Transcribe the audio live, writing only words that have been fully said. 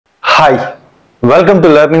Hi, welcome to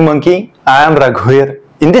Learning Monkey. I am Raghu here.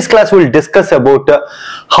 In this class, we will discuss about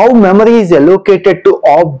how memory is allocated to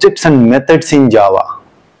objects and methods in Java.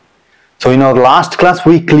 So in our last class,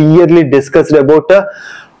 we clearly discussed about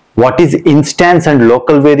what is instance and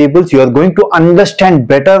local variables. You are going to understand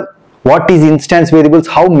better what is instance variables,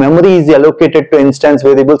 how memory is allocated to instance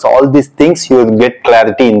variables, all these things you will get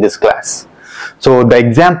clarity in this class. So the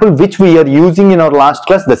example which we are using in our last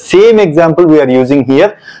class, the same example we are using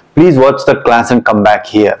here. Please watch that class and come back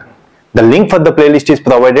here. The link for the playlist is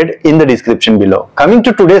provided in the description below. Coming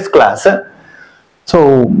to today's class,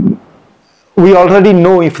 so we already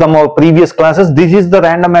know from our previous classes, this is the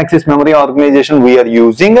random access memory organization we are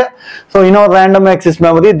using. So in our random access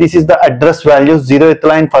memory, this is the address values, 0th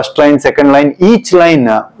line, first line, second line, each line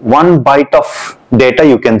 1 byte of data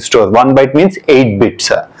you can store. 1 byte means 8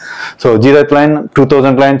 bits. So 0th line,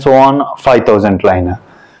 2000 line, so on, 5000 line.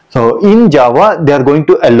 So in Java, they are going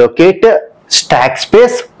to allocate stack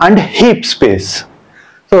space and heap space.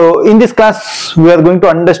 So in this class, we are going to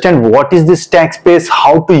understand what is this stack space,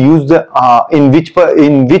 how to use the in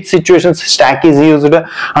which situations stack is used,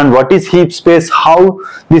 and what is heap space, how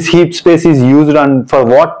this heap space is used, and for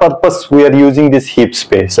what purpose we are using this heap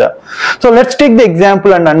space. So let's take the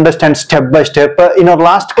example and understand step by step. In our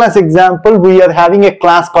last class example, we are having a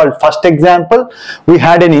class called firstExample. We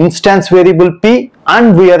had an instance variable p,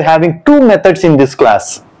 and we are having two methods in this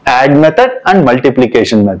class: add method and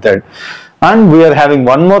multiplication method. And we are having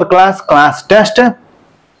one more class test.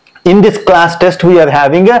 In this class test, we are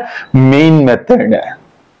having a main method.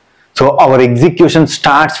 So our execution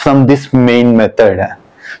starts from this main method.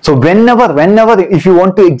 So whenever if you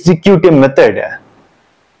want to execute a method,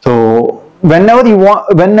 so whenever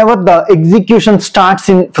the execution starts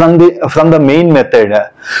from the main method,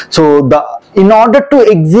 so in order to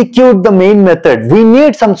execute the main method, we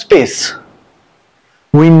need some space.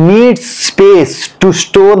 We need space to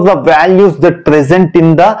store the values that the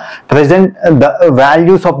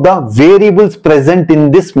values of the variables present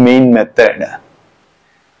in this main method.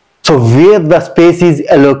 So where the space is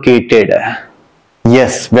allocated?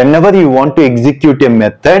 Yes, whenever you want to execute a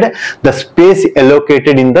method, the space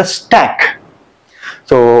allocated in the stack.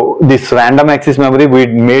 So this random access memory, we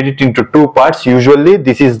made it into two parts. Usually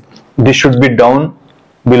this should be down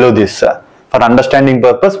below this. For understanding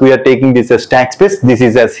purpose, we are taking this as stack space, this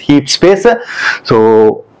is as heap space.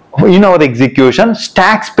 So in our execution,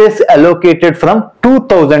 stack space allocated from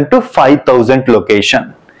 2000 to 5000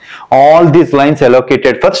 location. All these lines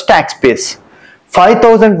allocated for stack space.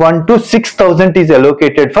 5001 to 6000 is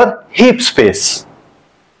allocated for heap space.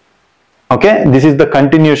 Okay, this is the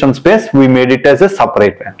continuation space, we made it as a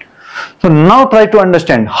separate one. So now try to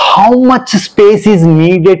understand how much space is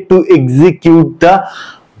needed to execute the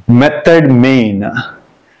method main.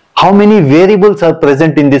 How many variables are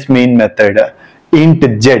present in this main method?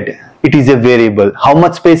 Int z, it is a variable. How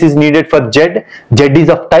much space is needed for z? Z is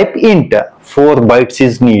of type int, 4 bytes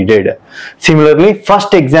is needed. Similarly,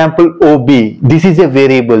 first example ob, this is a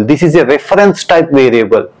variable, this is a reference type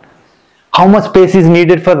variable. How much space is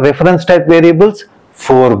needed for reference type variables?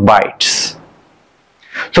 4 bytes.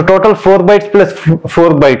 So total 4 bytes plus 4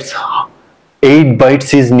 bytes, 8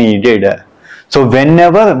 bytes is needed. So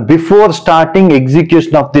whenever before starting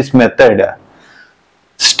execution of this method,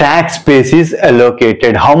 stack space is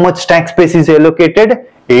allocated. How much stack space is allocated?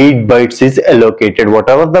 8 bytes is allocated.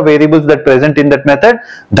 Whatever the variables that present in that method,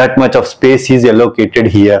 that much of space is allocated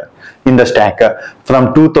here in the stack.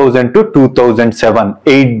 From 2000 to 2007,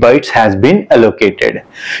 8 bytes has been allocated.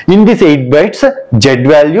 In this 8 bytes, z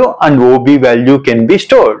value and ob value can be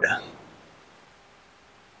stored.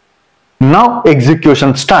 Now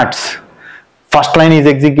execution starts. First line is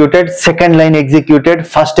executed, second line executed,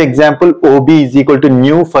 first example ob is equal to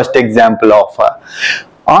new first example of.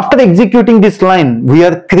 After executing this line, we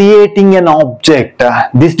are creating an object.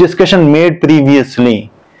 This discussion made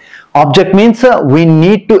previously. Object means we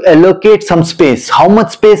need to allocate some space. How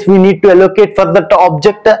much space we need to allocate for that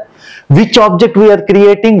object? Which object we are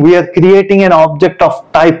creating? We are creating an object of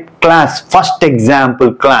type class, first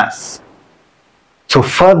example class. So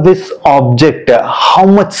for this object, how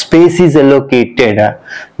much space is allocated?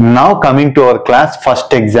 Now coming to our class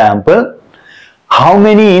first example, how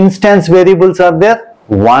many instance variables are there?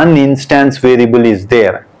 One instance variable is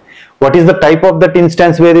there. What is the type of that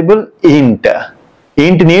instance variable? Int.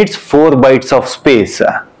 Int needs 4 bytes of space.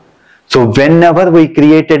 So whenever we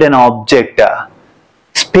created an object,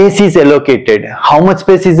 space is allocated. How much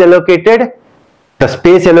space is allocated? The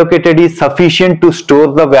space allocated is sufficient to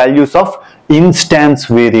store the values of instance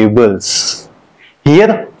variables.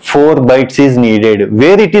 Here 4 bytes is needed.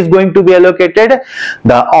 Where it is going to be allocated?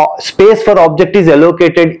 The space for object is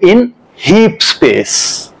allocated in heap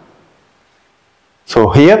space. So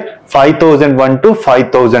here 5001 to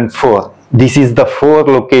 5004. This is the 4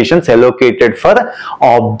 locations allocated for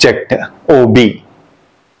object OB.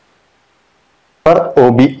 For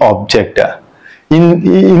OB object.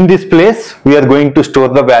 In this place, we are going to store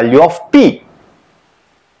the value of P.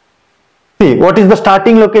 See, what is the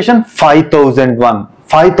starting location? 5001.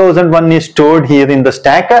 5001 is stored here in the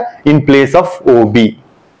stack in place of OB.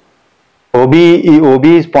 OB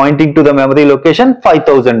is pointing to the memory location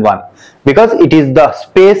 5001 because it is the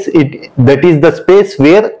space, that is the space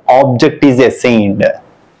where object is assigned.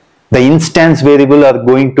 The instance variable are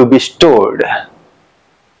going to be stored.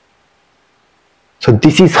 So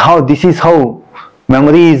this is how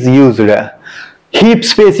memory is used. Heap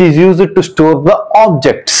space is used to store the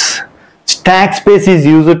objects. Stack space is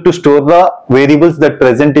used to store the variables that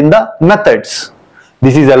present in the methods.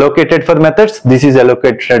 This is allocated for methods. This is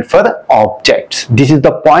allocated for objects. This is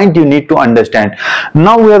the point you need to understand.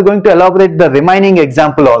 Now we are going to elaborate the remaining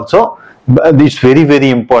example also. This is very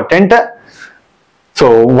important.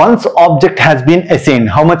 So once object has been assigned,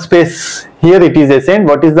 how much space here it is assigned?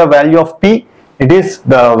 What is the value of P? It is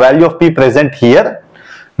the value of P present here.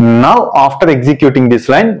 Now after executing this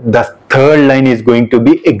line, the third line is going to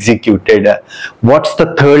be executed. What's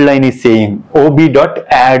the third line is saying?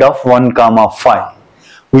 ob.add of 1, 5.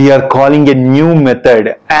 We are calling a new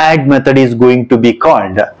method. Add method is going to be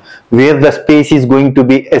called, where the space is going to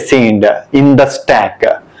be assigned in the stack.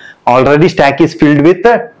 Already stack is filled with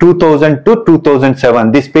 2000 to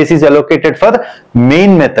 2007. This space is allocated for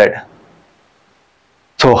main method.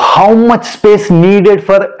 So how much space needed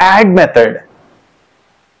for add method?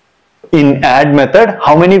 In add method,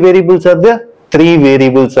 how many variables are there? 3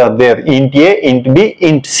 variables are there. Int A, int B,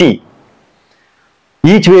 int C.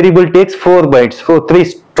 Each variable takes 4 bytes. For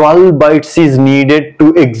 12 bytes is needed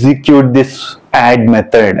to execute this add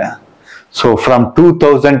method. So from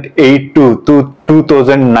 2008 to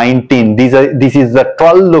 2019, this is the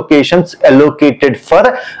 12 locations allocated for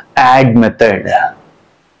add method.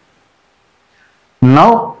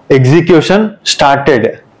 Now execution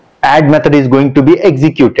started. Add method is going to be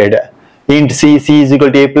executed. Int C is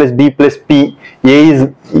equal to A plus B plus P. A is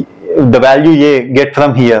the value A, get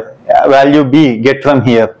from here. Value B, get from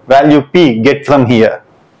here. Value P, get from here.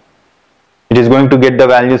 It is going to get the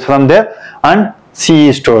values from there, and C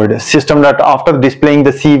is stored. System dot after displaying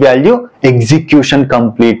the C value, execution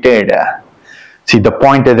completed. See the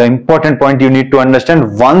point, the important point you need to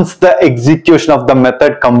understand. Once the execution of the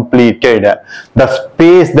method completed, the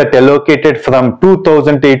space that allocated from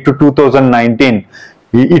 2008 to 2019,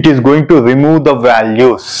 it is going to remove the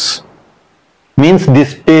values. Means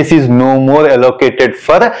this space is no more allocated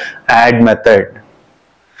for add method.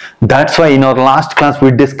 That's why in our last class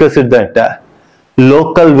we discussed that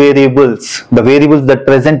local variables, the variables that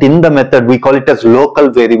present in the method, we call it as local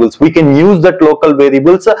variables. We can use that local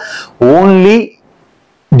variables only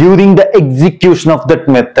during the execution of that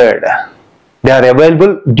method. They are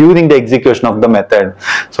available during the execution of the method.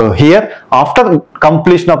 So here, after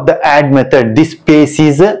completion of the add method, this space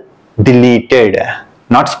is deleted.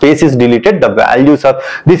 Not space is deleted, the values are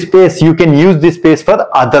this space. You can use this space for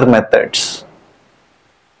other methods.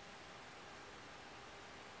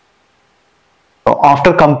 So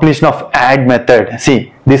after completion of add method,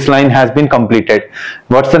 see this line has been completed.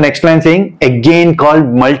 What's the next line saying? Again called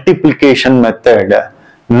multiplication method.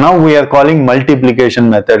 Now we are calling multiplication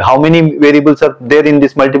method. How many variables are there in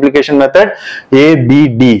this multiplication method? A, B,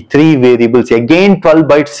 D, 3 variables. Again 12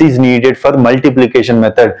 bytes is needed for multiplication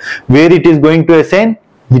method. Where it is going to assign?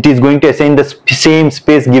 It is going to assign the same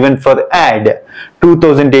space given for add,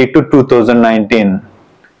 2008 to 2019.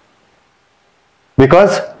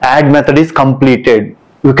 Because add method is completed,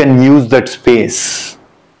 you can use that space.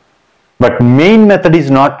 But main method is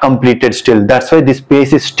not completed still. That's why this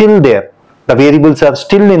space is still there. The variables are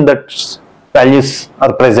still in that, values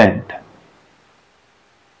are present.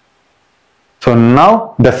 So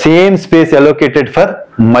now the same space allocated for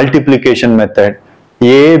multiplication method.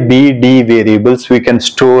 A, B, D variables we can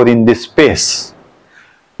store in this space.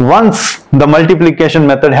 Once the multiplication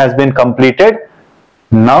method has been completed,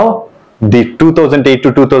 now the 2008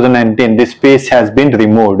 to 2019, this space has been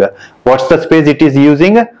removed. What's the space it is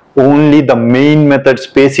using? Only the main method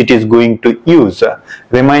space it is going to use.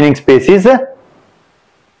 Remaining space is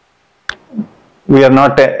we are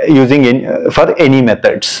not using for any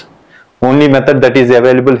methods. Only method that is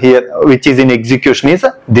available here which is in execution is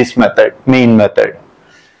this method, main method.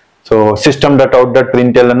 So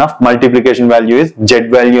system.out.println of multiplication value is z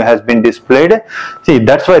value has been displayed. See,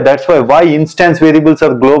 that's why instance variables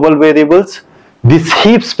are global variables. This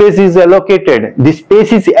heap space is allocated. This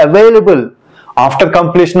space is available after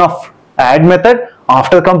completion of add method,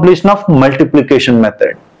 after completion of multiplication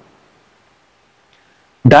method.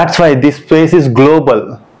 That's why this space is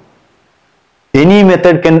global. Any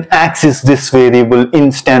method can access this variable,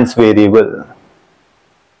 instance variable.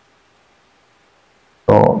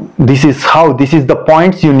 So this is the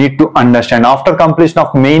points you need to understand. After completion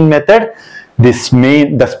of main method, the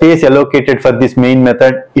space allocated for this main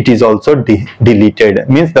method, it is also deleted.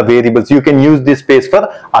 Means the variables, you can use this space for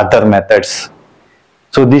other methods.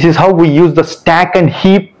 So this is how we use the stack and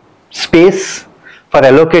heap space for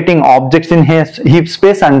allocating objects in heap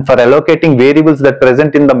space and for allocating variables that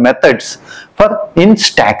present in the methods in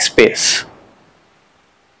stack space.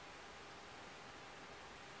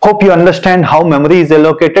 Hope you understand how memory is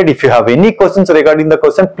allocated. If you have any questions regarding the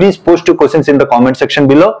question, please post your questions in the comment section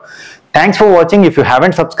below. Thanks for watching. If you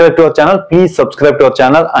haven't subscribed to our channel, please subscribe to our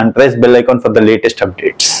channel and press bell icon for the latest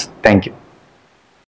updates. Thank you.